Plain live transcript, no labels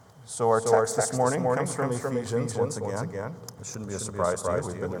So our text this morning comes from Ephesians once again. It shouldn't be a surprise to you.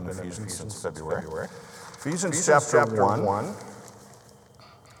 We've been in Ephesians since February. Ephesians chapter 1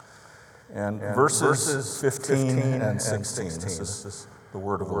 and verses 15 and 16. This is the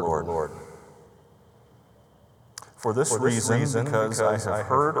word of the Lord. For this reason, because I have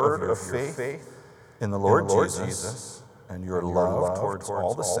heard of your faith in the Lord Jesus and your love towards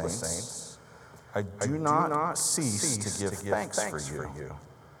all the saints, I do not cease to give thanks for you,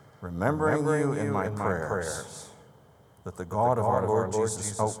 remembering you in my prayers, that the God of our Lord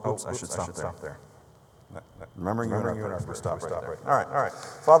Jesus... I should stop there. Remembering you in our prayers. We'll stop right there. All right.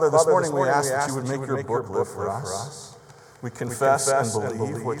 Father, this morning we ask that you would make your book live for us. We confess and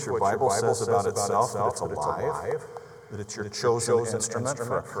believe what your Bible says about itself, that it's alive, that it's your chosen instrument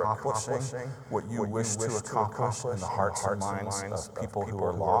for accomplishing what you wish to accomplish in the hearts and minds of people who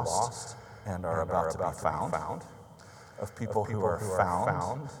are lost and are about to be found, of people who are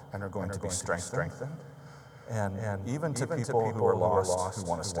found and are going to be strengthened, and even to people who are lost who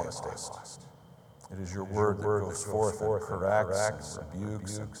want to stay lost. It is your word that goes forth and corrects and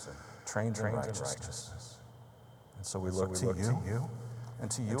rebukes and trains in righteousness. And so we look to you and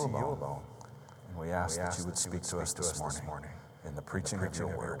to you alone. And we ask that you would speak to us this morning in the preaching of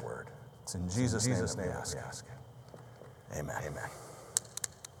your word. It's in Jesus' name that we ask it. Amen.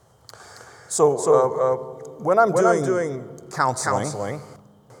 So when I'm doing counseling,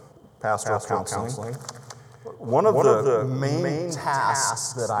 pastoral counseling, one of the main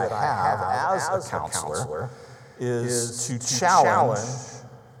tasks that I have as a counselor is to challenge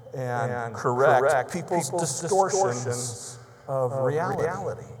and correct people's distortions of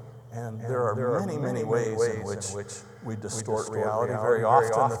reality. And there are many ways in which we distort reality. Very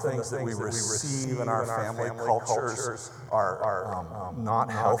often the things that we receive in our family cultures are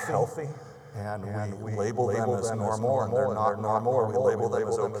not healthy. And we label them as normal, and they're not normal, or we label them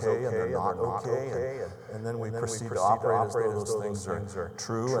as okay, and they're not okay. And then we proceed to operate as though those things are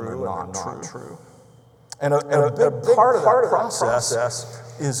true, and they're not true. And a big part of that process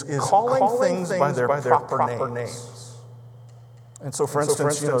is calling things by their proper names. And so, for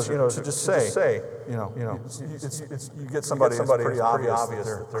instance, to just say, you get somebody who's pretty obvious that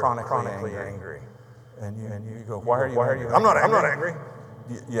they're chronically angry. And you go, why are you? I'm not angry.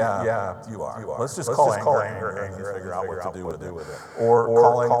 Yeah, you are. Let's just call anger and figure out what to do with it. Or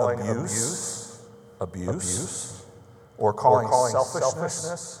calling abuse, or calling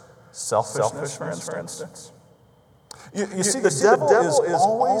selfishness, for instance. You see, the devil is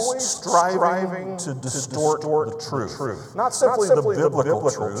always striving to distort the truth. Not simply the biblical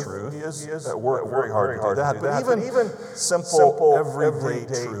truth. He is at work very hard to do that, but even simple, everyday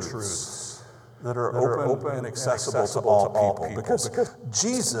truths that are open and accessible to all people. Because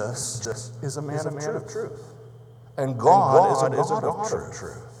Jesus is a man of truth. And God is a God of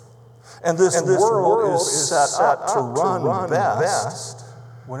truth. And this world is set up to run best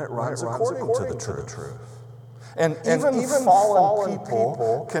when it runs according to the truth. And even fallen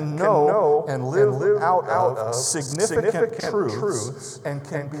people can know and live out of significant truths and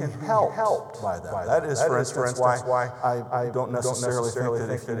can be helped by that. That is, for instance, why I don't necessarily think that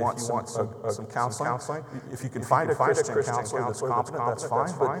if you want some counseling, if you can find a Christian counselor that's competent, that's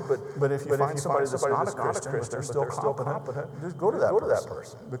fine. But if you find somebody that's not a Christian, but they're still competent, just go to that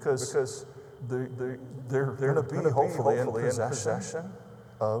person. Because they're going to be hopefully in possession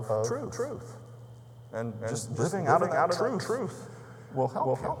of truth. And just living out of that truth will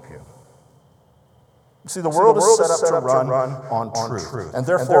help you. See, the world is set up to run on truth. And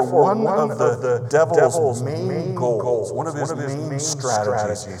therefore, one of the devil's main goals, one of his main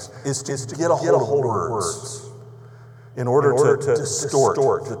strategies, is to get a hold of words in order to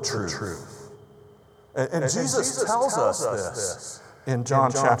distort the truth. And Jesus tells us this in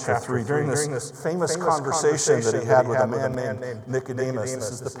John chapter 3, during this famous conversation that he had with a man named Nicodemus.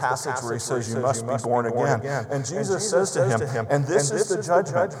 This is the passage where he says, you must be born again. And Jesus says to him, and this is the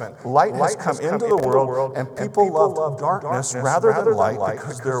judgment. Light has come into the world, and people loved darkness rather than light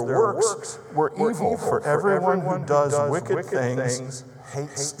because their works were evil. For everyone who does wicked things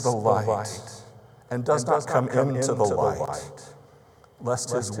hates the light and does not come into the light,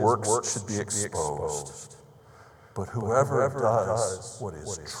 lest his works should be exposed. But whoever does what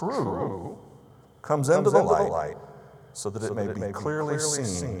is true comes into the light, so that it may be clearly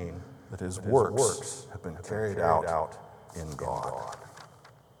seen that his works have been carried out in God.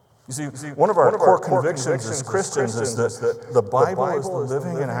 You see, one of our core convictions as Christians is that the Bible is the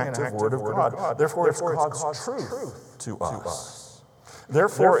living and active Word of God. Therefore, it's God's truth to us.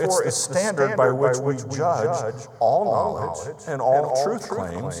 Therefore, it's the standard by which we judge all knowledge and all truth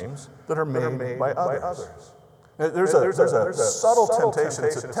claims that are made by others. There's a subtle temptation.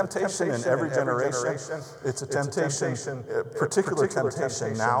 It's a temptation in every generation. It's a temptation, particular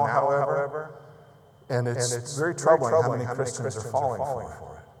temptation now, however. And it's very troubling how many Christians are falling for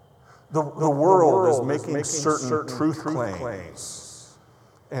it. The world is making certain truth claims.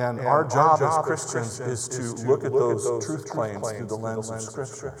 And our job as Christians is to look at those truth claims through the lens of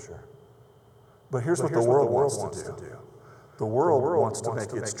Scripture. But here's what the world wants to do. The world wants to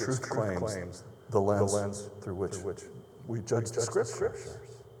make its truth claims the lens through which we judge the Scriptures.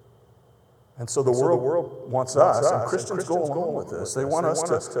 And so the world wants us, and Christians go along with this. They want us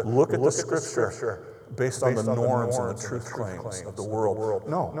to look at the Scripture based on the norms and the truth claims of the world.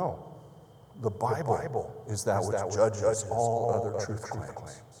 No. The Bible is that which judges all other truth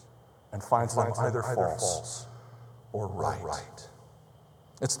claims and finds them either false or right.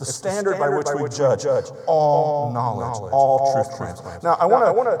 It's the standard by which we judge all knowledge, all truth claims. Now, I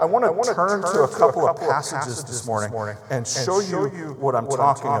want to turn to a couple of passages this morning and show you what I'm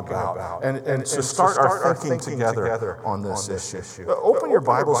talking about, and to start our thinking together on this issue. Open your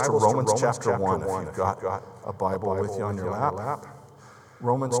Bibles to Romans chapter 1 if you've got a Bible with you on your lap.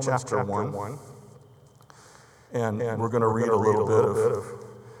 Romans chapter 1. And we're going to read a little bit of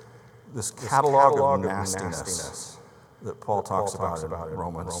this catalog of nastiness that Paul talks about in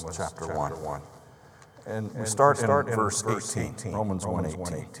Romans chapter 1. And we start in verse 18, Romans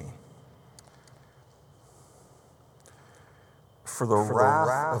 1:18. For the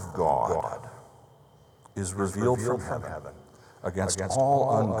wrath of God is revealed from heaven against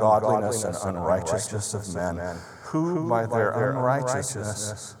all ungodliness and unrighteousness of men, who by their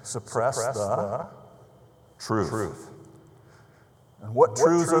unrighteousness suppress the truth. And what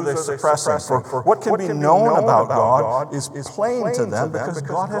truths are they suppressing? For what can be known about God is plain to them because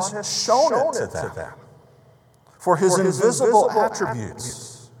God has shown it to them. For his invisible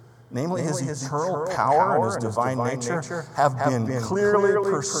attributes, namely his eternal power and his divine nature, have been clearly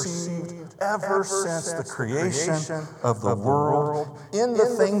perceived ever since the creation of the world in the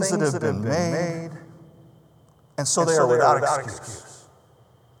things that have been made, and so they are without excuse.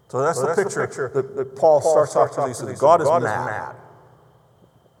 So that's the picture that Paul starts off with. He says, God is mad.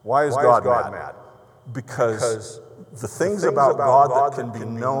 Why is God mad? Because the things about God that can be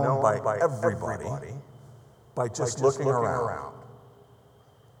known by everybody by just looking around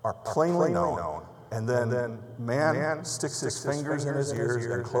are plainly known. And then man sticks his fingers in his ears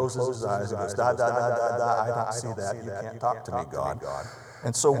and closes his eyes and goes, da, da, da, da, da, I don't see that. You can't talk to me, God.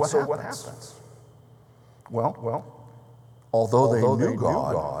 And so what happens? Well, although they knew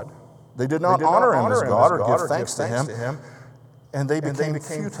God, they did not honor him as God or give thanks to him. And they became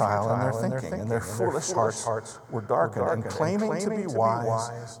futile in their thinking, and their foolish hearts were darkened. And claiming to be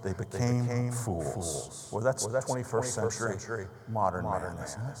wise, they became fools. Well, that's 21st century modern man,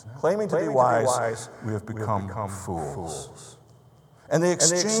 isn't it? Claiming to be wise, we have become fools. And they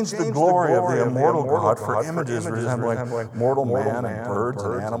exchanged the glory of the immortal God for images resembling mortal man and birds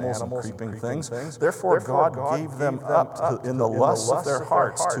and animals and creeping things. Therefore, God gave them up in the lusts of their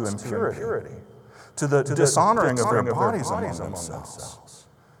hearts to impurity, to the dishonoring of their bodies among themselves.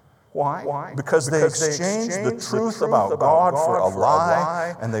 Why? Because they exchanged the truth about God for a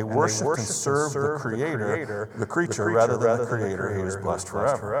lie, and they worshiped and served the creature rather than the Creator who is blessed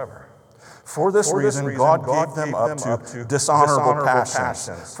forever. For this reason, God gave them up to dishonorable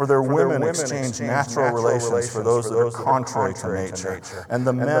passions. For their women exchanged natural relations for those that are contrary to nature. And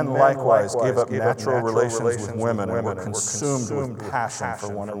the men likewise gave up natural relations with women and were consumed with passion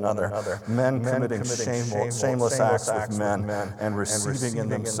for one another. Men committing shameless acts with men and receiving in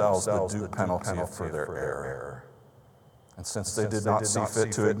themselves the due penalty for their error. And since they did not see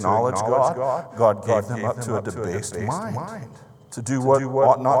fit to acknowledge God, God gave them up to a debased mind, to do what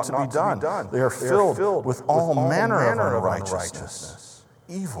ought not to be done. They are filled with all manner of unrighteousness,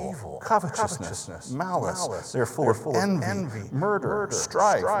 evil, covetousness, malice. They are full of envy, murder,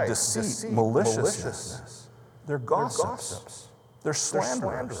 strife, deceit, maliciousness. They're gossips. They're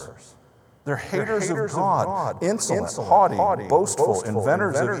slanderers. They're haters of God, insolent, haughty, boastful,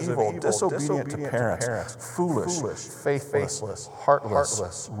 inventors of evil, disobedient to parents, foolish, faithless,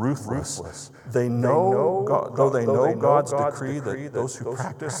 heartless, ruthless. They know, though they know God's decree that those who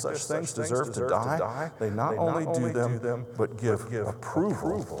practice such things deserve to die, they not only do them, but give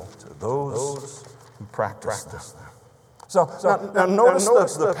approval to those who practice them. So now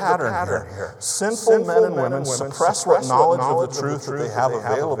notice the pattern here. Sinful men and women suppress what knowledge of the truth that they have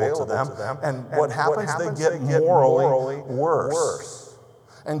available to them, and what happens, they get morally worse.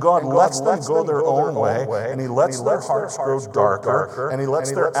 And God lets them go their own way, and He lets their hearts grow darker, and He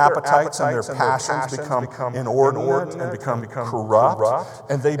lets their appetites and their passions become inordinate and become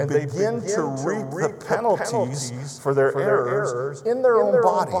corrupt, and they begin to reap the penalties for their errors in their own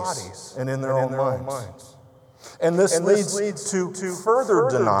bodies and in their own minds. And this leads to further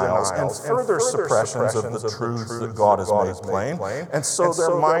denials and further suppressions of the truths that God has made plain, and so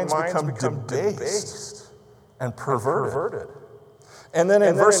their minds become debased and perverted. And then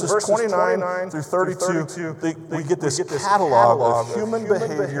in verses 29 through 32, we get this catalog of human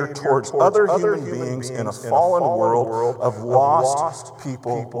behavior towards other human beings in a fallen world of lost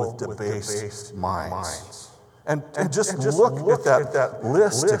people with debased minds. And just look at that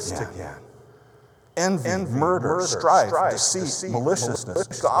list again. Envy, murder, strife, deceit,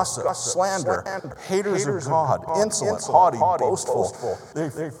 maliciousness, gossip, slander, haters of God, insolent, haughty, boastful.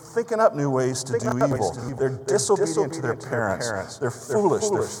 They're thinking up new ways to do evil. They're disobedient to their parents. They're foolish,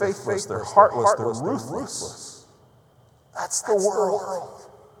 they're faithless, they're heartless, they're ruthless. That's the world.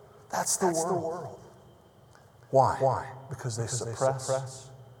 That's the world. Why? Because they suppress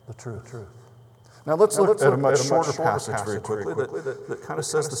the truth. Now let's look at a much shorter passage very quickly that kind of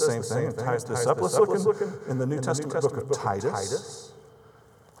says the same thing and ties this up. Let's look in the New Testament book of Titus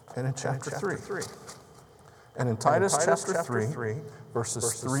and in chapter 3. And in Titus chapter 3,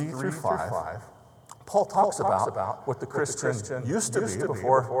 verses 3 through 5, Paul talks about what the Christian used to be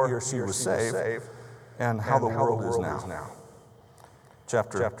before he or she was saved and how the world is now.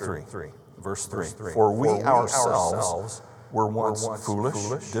 Chapter 3, verse 3. For we ourselves were once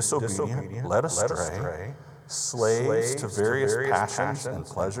foolish, disobedient, led astray, slaves to various passions and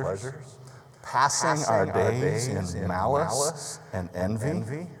pleasures, passing our days in malice and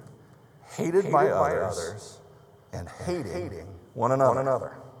envy, hated by others, and hating one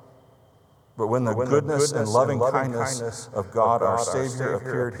another. But when the goodness and loving kindness of God our Savior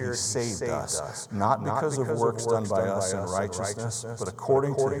appeared, He saved us, not because of works done by us in righteousness, but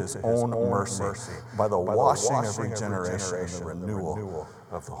according to His own mercy, by the washing of regeneration and the renewal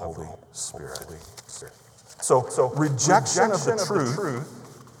of the Holy Spirit. So rejection of the truth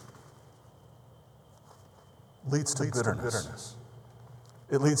leads to bitterness.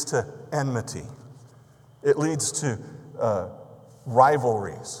 It leads to enmity. It leads to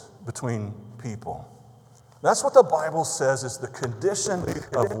rivalries between people. That's what the Bible says is the condition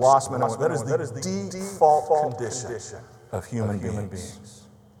of lost men. That is the default condition of human beings.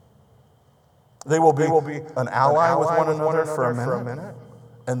 They will be an ally with one another for a minute,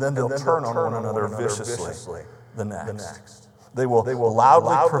 and then they'll turn on one another viciously the next. They will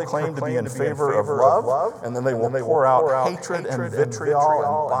loudly proclaim to be in favor of love, and then they will pour out hatred and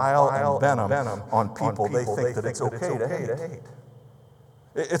vitriol and bile and venom on people they think that it's okay to hate.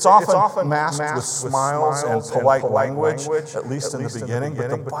 It's often masked with smiles and polite language, at least in the beginning, but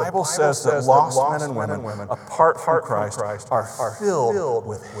the Bible says that lost men and women, apart from Christ, are filled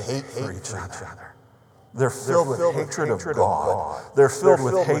with hate for each other. They're filled with hatred of God. They're filled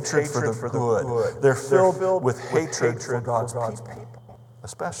with hatred for the good. They're filled with hatred for God's people,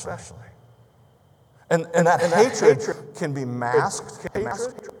 especially. And that hatred can be masked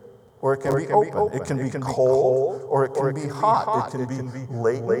hatred, or it can be open. It can be cold, or it can be hot. It can be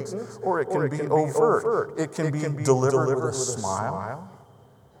latent, or it can be overt. It can be delivered with a smile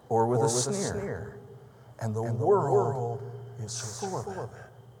or with a sneer. And the world is full of it.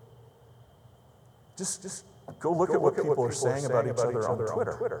 Just go look at what people are saying about each other on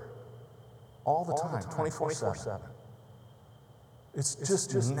Twitter. All the time, 24/7. It's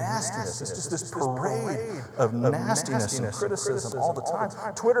just nastiness. It's just this parade of nastiness and criticism all the time.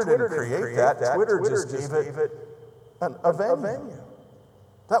 Twitter didn't create that. Twitter just gave it a venue.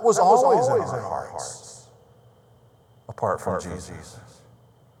 That was always in our hearts, apart from Jesus.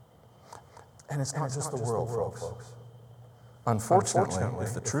 And it's not just the world, folks. Unfortunately,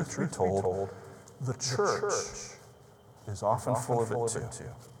 if the truth be told, the church is often full of it too.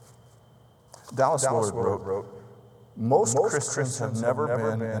 Dallas Willard wrote, most Christians have never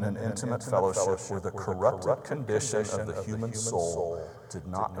been in an intimate fellowship where the corrupted condition of the human soul did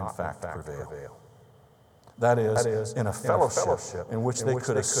not in fact prevail. That is, in a fellowship in which they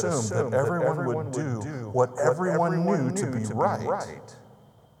could assume that everyone would do what everyone knew to be right.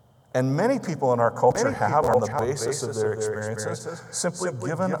 And many people in our culture have, on the basis of their experiences, simply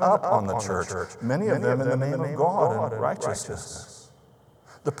given up on the church, many of them in the name of God and righteousness.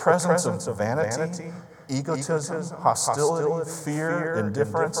 The presence of vanity, egotism, hostility, fear,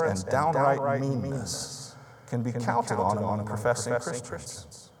 indifference, and downright meanness can be counted on among professing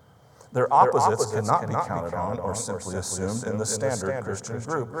Christians. Their opposites cannot be counted on or simply assumed in the standard Christian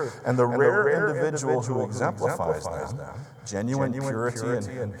group. And the rare individual who exemplifies them, genuine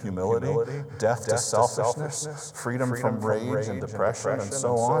purity and humility, death to selfishness, freedom from rage and depression, and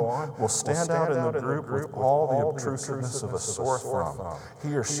so on, will stand out in the group with all the obtrusiveness of a sore thumb.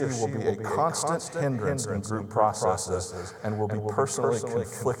 He or she will be a constant hindrance in group processes and will be personally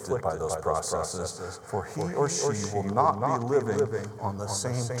conflicted by those processes, for he or she will not be living on the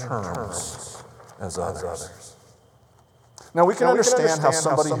same terms as others. Now we can understand how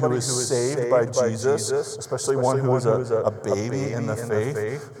somebody who is saved by Jesus, especially one who is a baby in the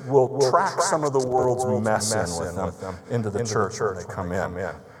faith, will track some of the world's mess in with them into the church when they come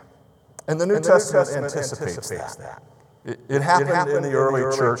in. And the New Testament anticipates that. It happened in the early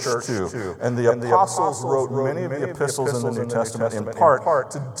church too. And the apostles wrote many of the epistles in the New Testament in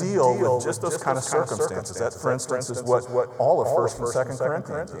part to deal with just those kind of circumstances. That, for instance, is what all of 1st and 2nd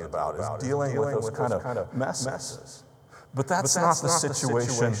Corinthians is about, is dealing with those kind of messes. But that's not the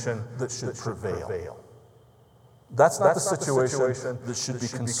situation that should prevail. That's not the situation that should be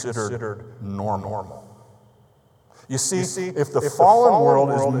considered normal. You see, if the fallen world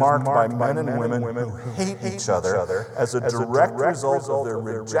is marked by men and women who hate each other as a direct result of their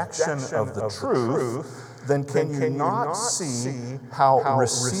rejection of the truth, then can you not see how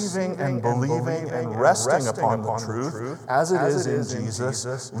receiving and believing and resting upon the truth, as it is in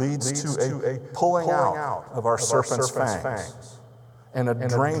Jesus, leads to a pulling out of our serpent's fangs and a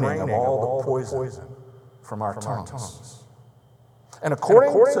draining of all the poison from our tongues? And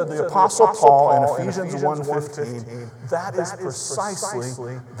according to the Apostle Paul in Ephesians 1:15, that is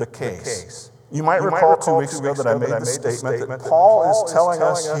precisely the case. You might recall 2 weeks ago that I made the statement that Paul is telling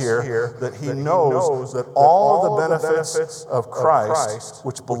us here that he knows that all of the benefits of Christ,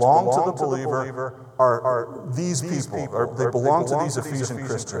 which belong to the believer, are these people, or they belong to these Ephesian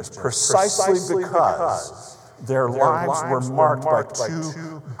Christians, precisely because their lives were marked by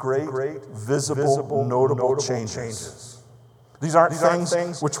two great, visible, notable changes. These aren't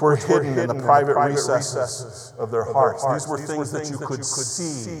things which were hidden in the private recesses of their hearts. These were things that you could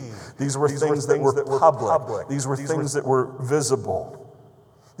see. These were things that were public. These were things that were visible.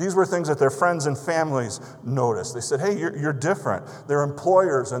 These were things that their friends and families noticed. They said, hey, you're different. Their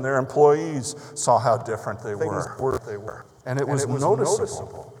employers and their employees saw how different they were. And it was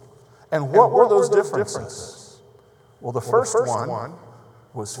noticeable. And what were those differences? Well, the first one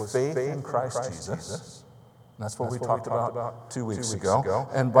was faith in Christ Jesus. That's what we talked about 2 weeks ago.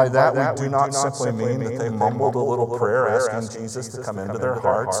 And by that, we do not simply mean that they mumbled a little prayer asking Jesus to come into their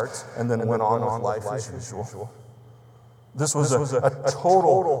hearts and then went on with life as usual. This was a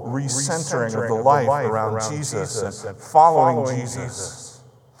total recentering of the life around Jesus and following Jesus.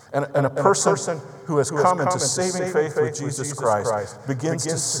 And a person who has come into saving faith with Jesus Christ begins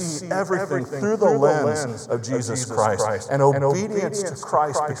to see everything through the lens of Jesus Christ. And obedience to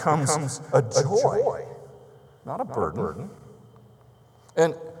Christ becomes a joy. Not a burden.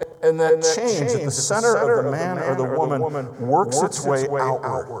 And that change at the center of the man or the woman works its way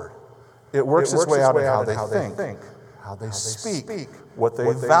outward. It works its way out in how they think, how they speak, what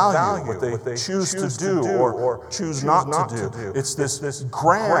they value, what they choose to do or choose not to do. It's this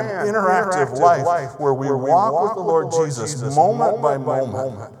grand, interactive life where we walk with the Lord Jesus moment by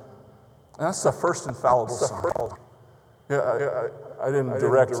moment. And that's the first infallible sign. I didn't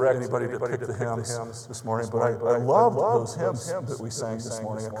direct anybody to pick the hymns this morning, but I loved those hymns that we sang this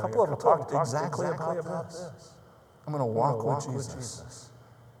morning. A couple of them talked exactly about this. I'm going to walk with Jesus.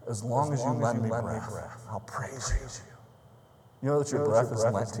 As long as you lend me breath, I'll praise you. You know that your breath is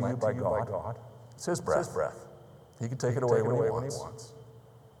lent to you by God? It's His breath. He can take it away when He wants.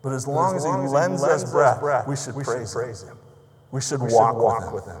 But as long as He lends us breath, we should praise Him. We should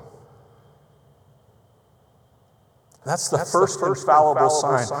walk with Him. That's the first infallible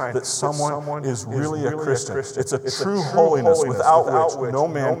sign that someone is really a Christian. It's a true holiness without which no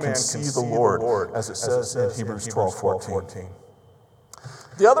man can see the Lord, as it says in Hebrews 12:14.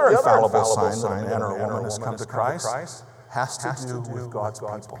 The other infallible sign that a man or a woman has come to Christ has to do with God's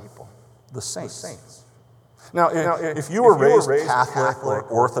people, the saints. Now, if you were raised Catholic or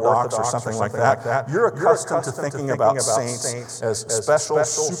Orthodox or something like that, you're accustomed to thinking about saints as special,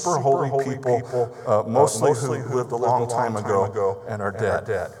 super holy people, mostly who lived a long time ago and are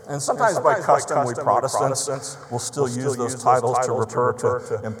dead. And sometimes by custom, we Protestants will still use those titles to refer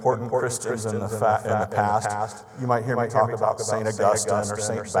to important Christians in the past. You might hear me talk about St. Augustine or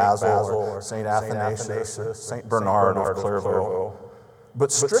St. Basil or St. Athanasius or St. Bernard of Clairvaux.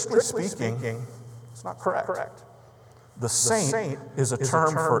 But strictly speaking, it's not correct. The saint is a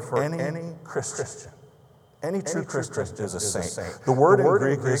term for any Christian. Any true Christian is a saint. The word in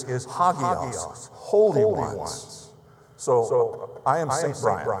Greek is hagios, holy ones. So I am Saint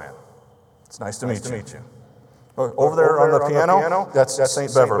Brian. It's nice to meet you. Over there on the piano, that's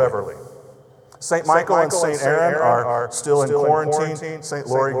Saint Beverly. Saint Michael and Saint Aaron are still in quarantine. Saint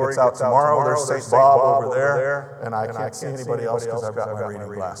Lori gets out tomorrow. There's Saint Bob over there. And I can't see anybody else because I've got my reading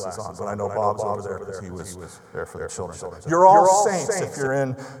glasses on. But I know Bob's over there because he was there for the children. You're all saints if you're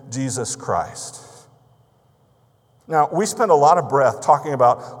in Jesus Christ. Now, we spend a lot of breath talking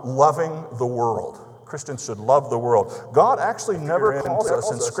about loving the world. Christians should love the world. God actually never calls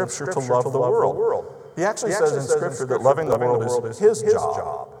us in Scripture to love the world. He actually says in Scripture that loving the world is His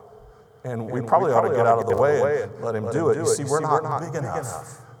job. And we probably ought to get out of the way and let Him do it. You see, we're not big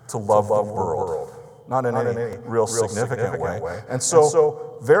enough to love the world. Not in any real significant way. And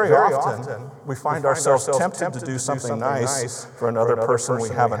so, very often, we find ourselves tempted to do something nice for another person we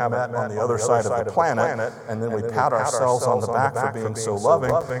haven't met on the other side of the planet, and then we pat ourselves on the back for being so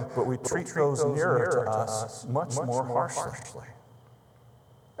loving, but we treat those nearer to us much more harshly.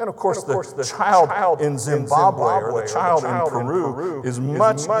 And of course, the child in Zimbabwe or the child in Peru is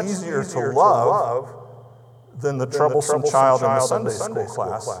much easier to love than the troublesome child in the Sunday school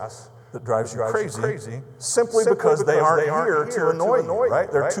class that drives you crazy, simply because they aren't here to annoy you, right?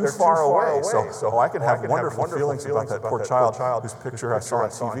 They're too far away. So I can have wonderful feelings about that poor child whose picture I saw on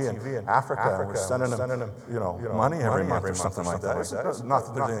TV in Africa, and we're sending him, money every month or something like that. It's not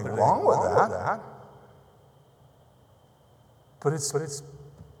that there's anything wrong with that. But it's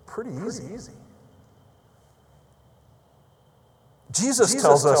pretty easy. Jesus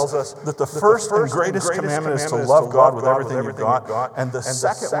tells us that the first and greatest commandment is to love God with everything you've got, and the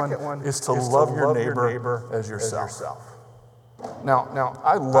second one is to love your neighbor as yourself. Now,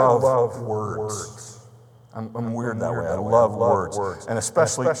 I love words. I'm weird that way. I love words, and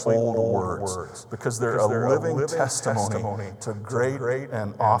especially old words, because they're a living testimony to great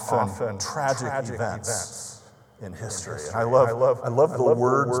and often tragic events in history. And I love the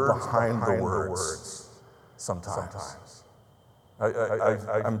words behind the words sometimes.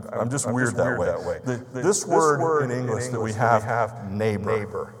 I'm just weird that way. This word in English that we have,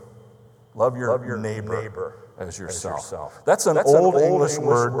 neighbor. Love your neighbor as yourself. That's an old English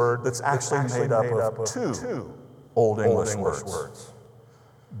word that's actually made up of two old English words.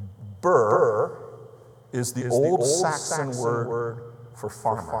 Burr is the old Saxon word for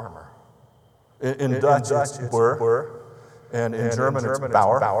farmer. In Dutch, it's Boer, and in German, it's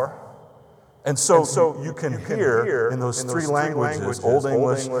Bauer. And so you can hear in those three languages, Old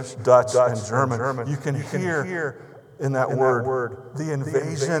English, Dutch, and German, you can hear in that word the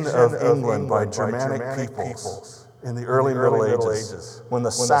invasion of England by Germanic peoples in the early Middle Ages, when the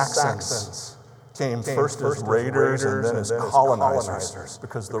Saxons came first as raiders and then as colonizers,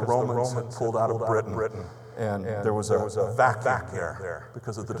 because the Romans had pulled out of Britain. And there was a vacuum there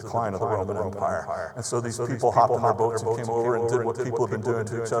because of the decline of the Roman Empire. And so these people hopped on their boats and came over and did what people have been doing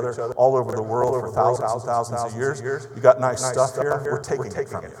to each other all over the world for thousands and thousands of years. You got nice stuff here, we're taking it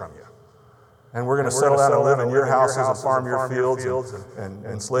from you. And we're going to settle down and live in your houses and farm your fields and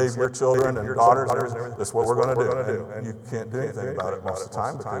enslave your children and daughters. That's what we're going to do. And you can't do anything about it most of the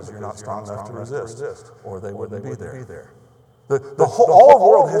time because you're not strong enough to resist, or they wouldn't be there. All of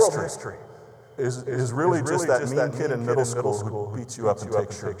world history is really just that mean kid in middle school who beats you up and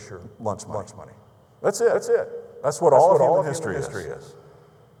takes your lunch money. That's it. That's what all of human history is.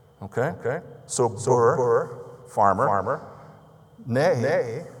 Okay? So Burr, farmer.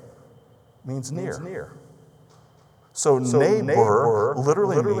 Nay means near. So neighbor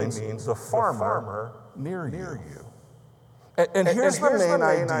literally means the farmer near you. And here's the main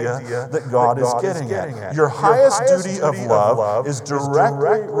idea that God is getting at. Your highest duty of love is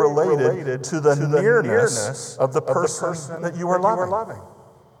directly related to the nearness of the person that you are loving.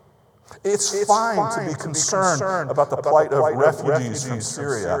 It's fine to be concerned about the plight of refugees from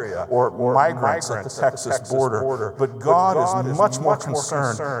Syria or migrants at the Texas border, but God is much more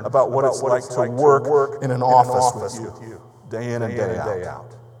concerned about what it's like to work in an office with you, day in and day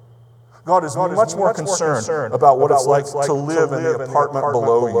out. God is much more concerned about what it's like to live in the apartment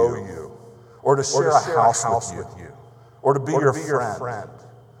below you, or to share a house with you, or to be your friend,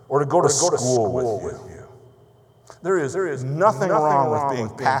 or to go to school with you. There is nothing wrong with being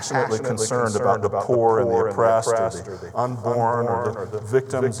passionately concerned about the poor and the oppressed, or the unborn, or the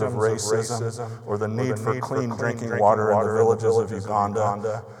victims of racism, or the need for clean drinking water in the villages of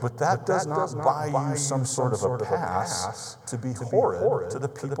Uganda. But that does not buy you some sort of a pass to be horrid to the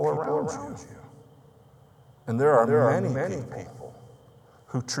people around you. And there are many people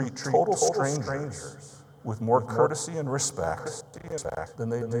who treat total strangers with more courtesy and respect than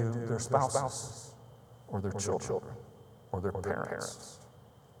they do their spouses, or their children, or their parents.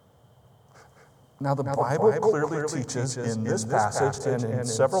 Now, the Bible clearly teaches in this passage and in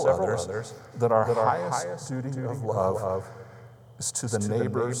several others that our highest duty of love is to the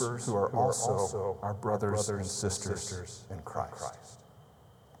neighbors who are also our brothers and sisters in Christ,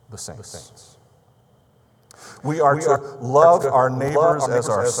 the saints. We are to love our neighbors as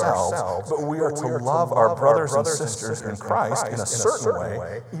ourselves, but we are to love our brothers and sisters in Christ in a certain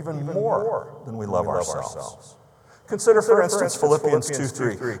way, even more than we love ourselves. Consider, for instance, Philippians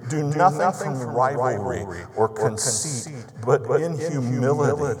 2:3. Do nothing from rivalry or conceit, but in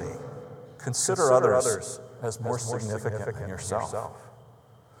humility. Consider others as more significant than yourself.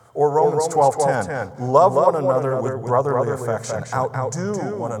 Or Romans 12:10. Love one another with brotherly affection.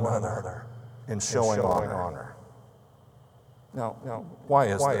 Outdo one another in showing honor. Now, why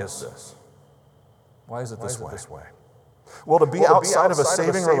is this? Why is it this way? Well, to be outside of a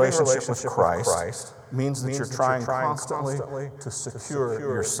saving relationship with Christ means that you're trying constantly to secure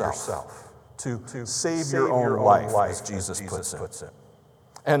yourself, to save your own life, as Jesus puts it.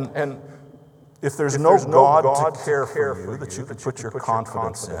 And if there's no God to care for you that you can put your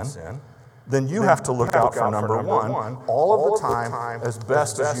confidence in, then you have to look out for number one, all of the time, as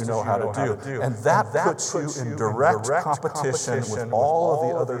best as you know how to do. And that puts you in direct competition with all of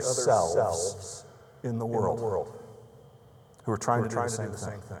the other selves in the world who are trying to do the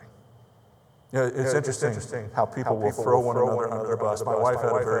same thing. It's interesting how people will throw one another under the bus. My wife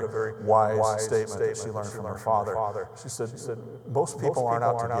had a very wise statement that she learned from her father. She said, most people aren't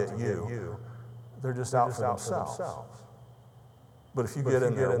out to get you. They're just out for themselves. But if you get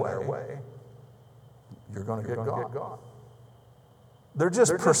in their way, you're going to get God. They're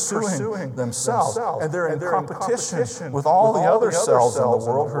just pursuing themselves, and they're in competition with all the other selves in the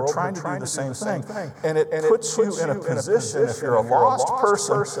world who are trying to do the same thing. And it puts you in a position, if you're a lost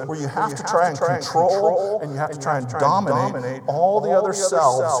person, where you have to try and control and you have to try and dominate all the other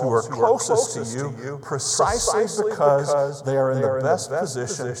selves who are closest to you, precisely because they are in the best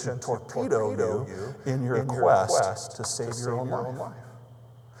position to torpedo you in your quest to save your own life.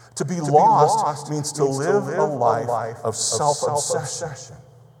 To be lost means to live a life of self-obsession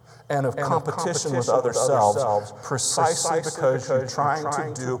and of competition with other selves, precisely because you're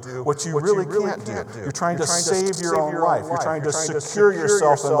trying to do what you really can't do. You're trying to save your own life. You're trying to secure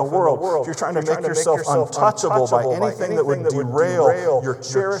yourself in the world. You're trying to make yourself untouchable by anything that would derail your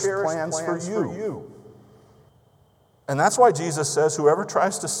cherished plans for you. And that's why Jesus says whoever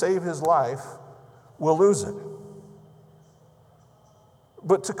tries to save his life will lose it.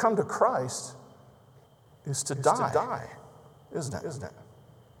 But to come to Christ is to die, isn't it?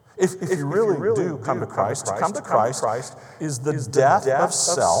 If you really do come to Christ, to come to Christ is the death of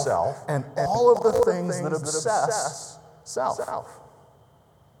self and all of the things that obsess self.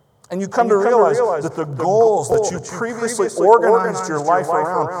 And you come to realize that the goals that you previously organized your life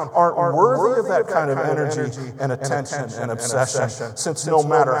around aren't worthy of that kind of energy and attention and obsession, since no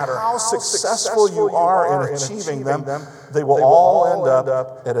matter how successful you are in achieving them, they will all end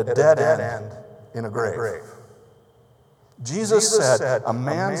up at a dead end in a grave. Jesus said a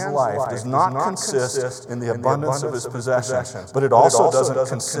man's life does not consist in the abundance of his possessions, but it also doesn't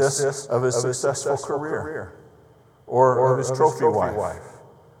consist of his successful career or of his trophy wife.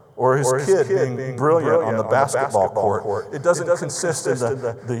 Or his kid being brilliant on the basketball court. It doesn't consist in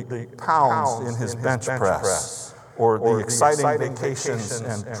the pounds in his bench press, or the exciting vacations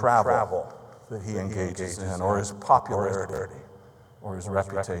and travel that he engages in, or his popularity, or his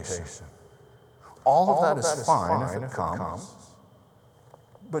reputation. All of that is fine if it comes,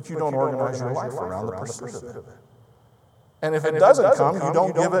 but you don't organize your life around the pursuit of it. And if it doesn't come, you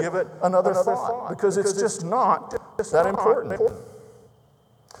don't give it another thought, because it's just not that important.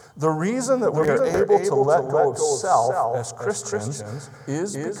 The reason that we are able to let go of self as Christians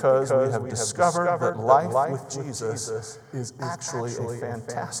is because we have discovered that life with Jesus is actually a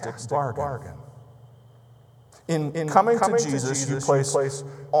fantastic bargain. In coming to Jesus, you place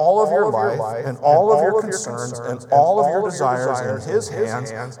all of your life and all of your concerns and all of your desires in his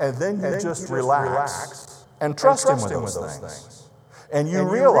hands, and then you just relax and trust him with those things. And you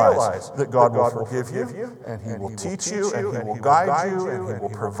realize that God will forgive you, and he will teach you, and he will guide you, and he will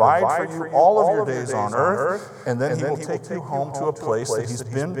provide for you all of your days on earth, and then he will take you home to a place that he's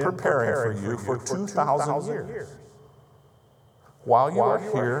been preparing for you for 2,000 years. While you are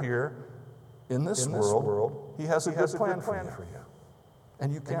here in this world, he has a good plan for you,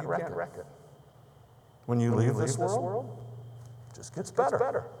 and you can't wreck it. When you leave this world, it just gets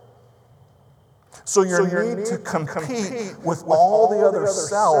better. So your need to compete with all the other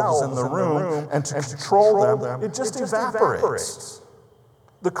selves in the room and to control them, it just evaporates.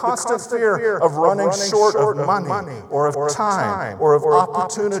 The constant fear of running short of money, or of time, or of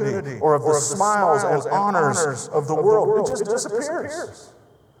opportunity, or of the smiles and honors of the world. It just disappears.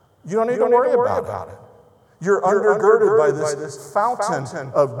 You don't need to worry about it. You're undergirded by this fountain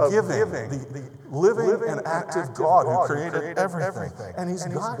of giving, the living and active God who created everything. And He's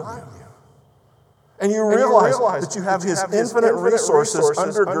got you. And you realize that you have His infinite resources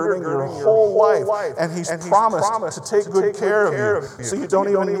undergirding your whole life. And He's promised to take good care of you. So you don't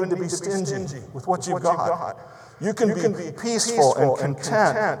even need to be stingy with what you've got. You can be peaceful and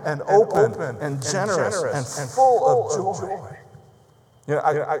content and open and generous and full of joy. You know,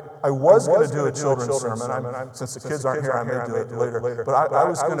 I was going to do a children's sermon. Since the kids aren't here, I may do it later. But I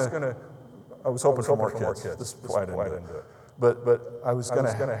was hoping for more kids. This is why I didn't do it. But I was going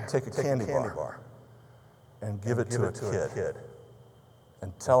to take a candy bar and give it to a kid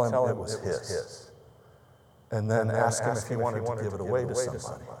and tell him it was his. And then ask him if he wanted to give it away to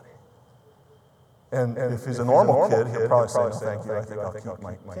somebody. And if he's a normal kid, he'll probably say, no, thank you, I think I'll keep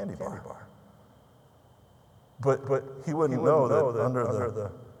my candy bar. But he wouldn't know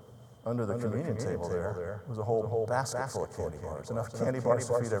that under the communion table there was a whole basket full of candy bars, enough candy bars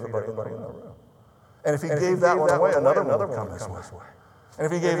to feed everybody in the room. And if he gave that one away, another one would come his way. And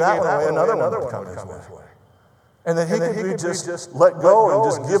if he gave that one away, another one would come his way. And then he could just let go and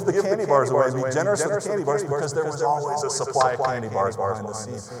just give the candy bars away and be generous with the candy bars because there was always a supply of candy bars behind the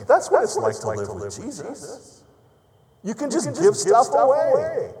scenes. That's what it's like to live with Jesus. You can just give stuff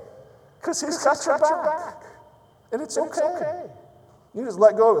away because He's got your back. And it's okay. You just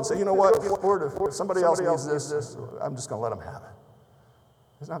let go and say, you know what, Lord, if somebody else needs this, I'm just going to let them have it.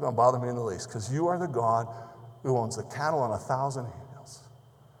 It's not going to bother me in the least because you are the God who owns the cattle on 1,000 hills.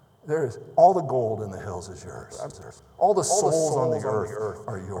 There is all the gold in the hills is yours. All the souls on the earth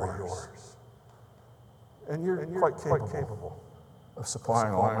are yours. And you're quite capable of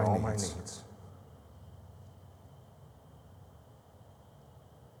supplying all my needs.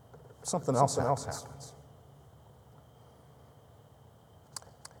 Something else happens.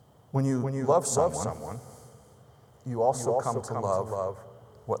 When you love someone, you also come to love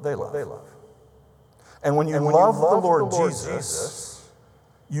what they love. And when you love the Lord Jesus,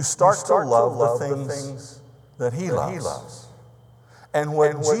 you start to love the things that He loves. And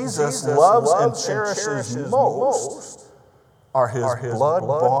what Jesus loves and cherishes most are His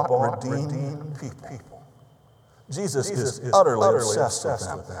blood-bought, redeemed people. Jesus is utterly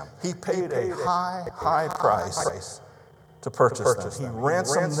obsessed with them. He paid a high price to purchase them. He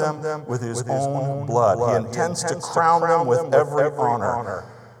ransomed them with His own blood. He intends to crown them with every honor.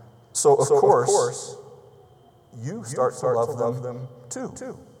 So, of course, you start to love them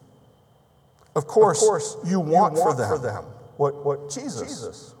too. Of course, you want for them what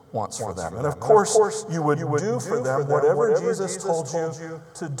Jesus wants for them. And of course, you would do for them whatever Jesus told you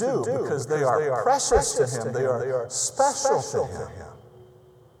to do because they are precious to Him. They are special to Him.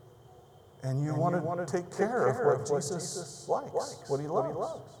 And you want to take care of what Jesus likes, what He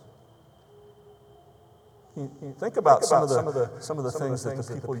loves. You think about some of the things that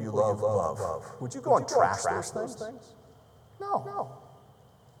the people you love. Would you go and trash those things? No.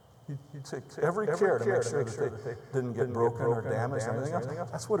 You take every care to make sure that they didn't get broken or damaged or anything else.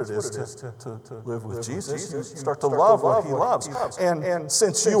 That's what it is to live with Jesus. You start to love what He loves. And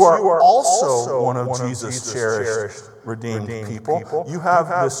since you are also one of Jesus' cherished, redeemed people, you have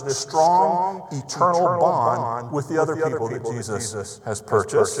this strong, eternal bond with the other people that Jesus has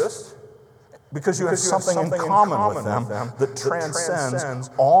purchased. Because you have something in common with them that transcends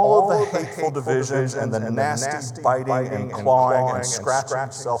all of the hateful divisions and the nasty biting and clawing and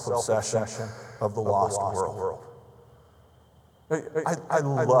scratching self-obsession of the lost world. I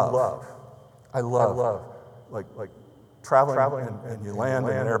love like traveling and you land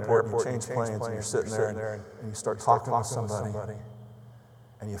in an airport and you change planes and you're sitting there and you start talking with somebody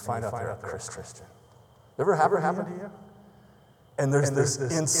and you find out they're a Christian. Ever happen to you? And there's this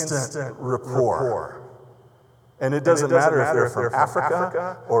instant rapport. And it doesn't matter if they're from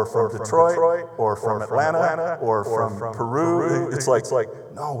Africa, or from Detroit, or from Atlanta, or from Peru. It's like,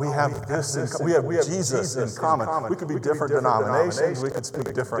 no, we have this in common. We have Jesus in common. We could be different denominations. We could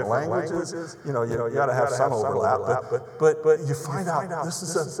speak different languages. You got to have some overlap. But you find out this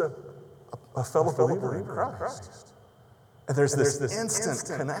is a fellow believer in Christ. And there's this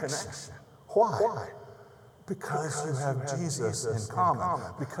instant connection. Why? Because you have Jesus in common.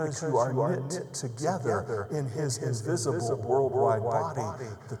 Because you are knit together in His invisible worldwide body,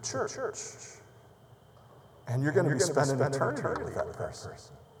 the church. And you're going to be spending eternity with that person.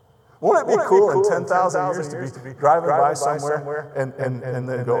 Won't it be cool in 10,000 years to be driving by somewhere and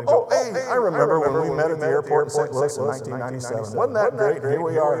then go, oh, hey, I remember when we met at the airport in St. Louis in 1997. Wasn't that great? Here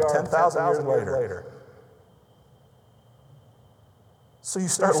we are 10,000 years later. So you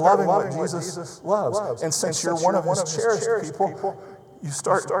start loving what Jesus loves. And since you're one of his cherished people, you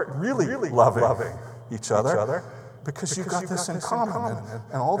start really loving each other. Because you've got this in common,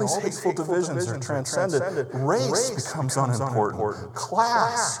 and all these hateful divisions are transcended. Race becomes unimportant.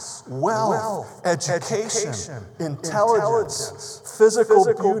 Class, wealth, education, intelligence, physical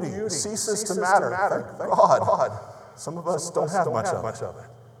beauty ceases to matter. Thank God. Some of us don't have much of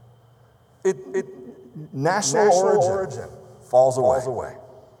it. National origin falls away.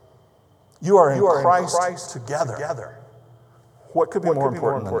 You are in Christ together. What could be more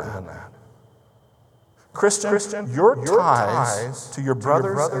important than that? Christian, your ties to your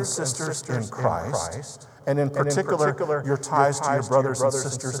brothers and sisters in Christ, and in particular, your ties to your brothers and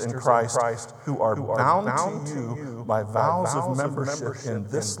sisters in Christ who are bound to you by vows of membership in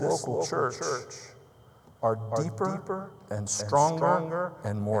this local church, are deeper and stronger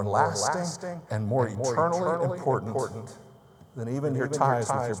and more lasting and more eternally important than even your ties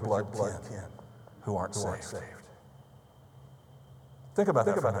with your blood kin who aren't saved. Think about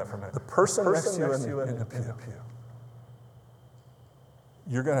that for a minute. The person next to you in the pew.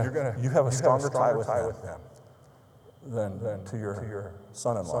 You have a stronger tie with them than to your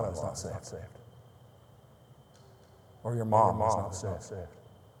son-in-law who's not saved. Or your mom who's not saved.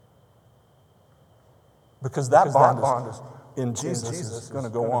 Because that bond is in Jesus is going to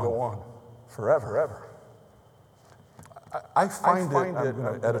go on forever. I find it, I'm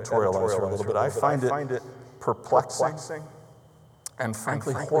going to editorialize here a little bit, I find it perplexing and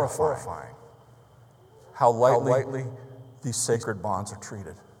frankly horrifying how lightly these sacred bonds are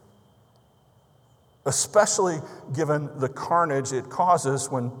treated. Especially given the carnage it causes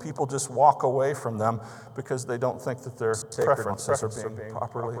when people just walk away from them because they don't think that their preferences are being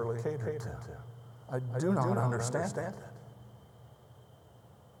properly catered to. I do not understand that.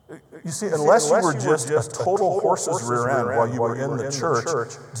 You see, unless you were just a total horse's rear end while you were in the church,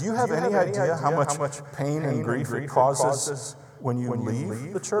 do you have any idea how much pain and grief it causes when you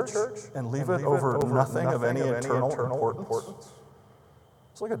leave the church and leave it over nothing of any eternal importance?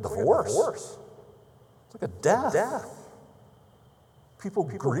 It's like a divorce. It's like a death. People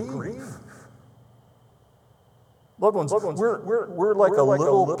grieve. Loved ones, we're like a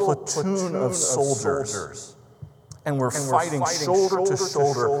little platoon of soldiers. And we're fighting shoulder to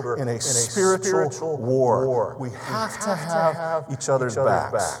shoulder in a spiritual war. We have to have each other's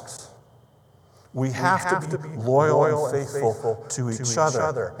backs. We have to be loyal and faithful to each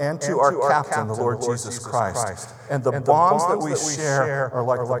other and to our captain, the Lord Jesus Christ. And the bonds that we share are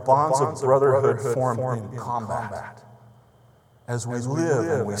like the bonds of brotherhood formed in combat. As we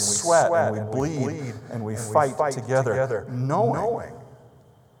live and we sweat and we bleed and we fight together, knowing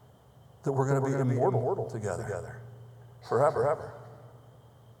that we're going to be immortal together. Forever.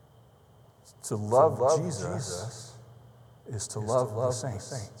 To love Jesus is to love the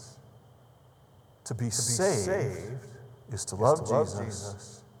saints. To be saved is to love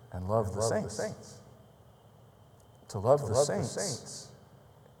Jesus and love the saints. To love the saints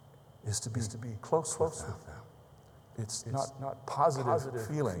is to be close with them. It's not positive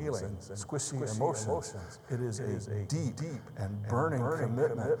feelings and squishy emotions. It is a deep and burning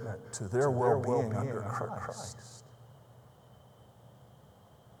commitment to their well-being under Christ.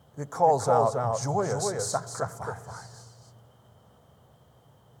 It calls out joyous sacrifice.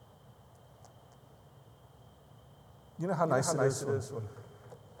 You know how nice it is when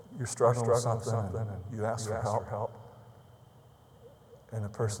you're struggling with something and you ask for help, and the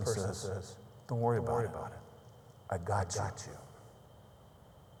person says, "Don't worry about it. I got you.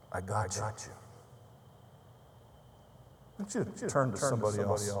 I got you." Why don't you turn to somebody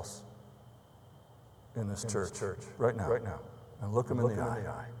else in this church right now and look them in the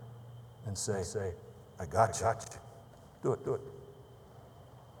eye and say, "I got you." Do it.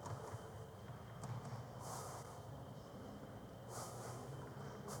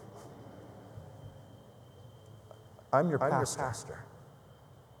 I'm your pastor.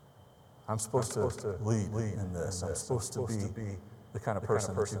 I'm supposed to lead in this. I'm supposed to be the kind of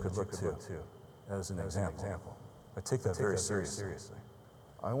person that you could look to as an example. I take that very seriously.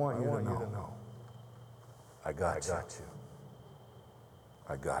 I want you to know, I got you.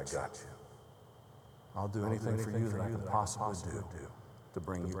 I got you. I'll do anything for you that I can possibly do to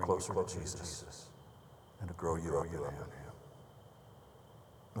bring you closer to Jesus and to grow you up in Him.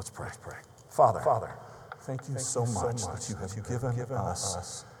 Let's pray. Father, thank you so much that you have given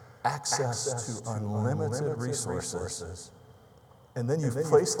us access to unlimited resources And then you've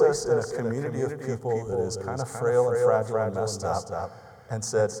placed us in a community of people that is kind of frail and fragile and messed up, and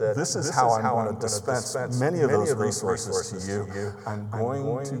said, this is how I'm going to dispense many of those resources to you. I'm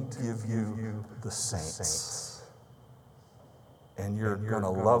going to give you the saints. And you're going to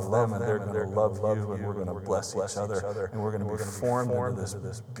love them, and they're going to love you, and we're going to bless each other, and we're going to be formed into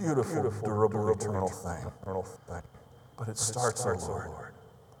this beautiful, durable, eternal thing. But it starts, oh Lord,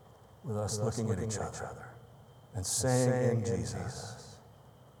 with us looking at each other and saying in Jesus,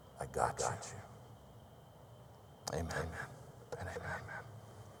 I got you. Amen. And amen.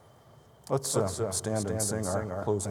 Let's stand and sing our closing.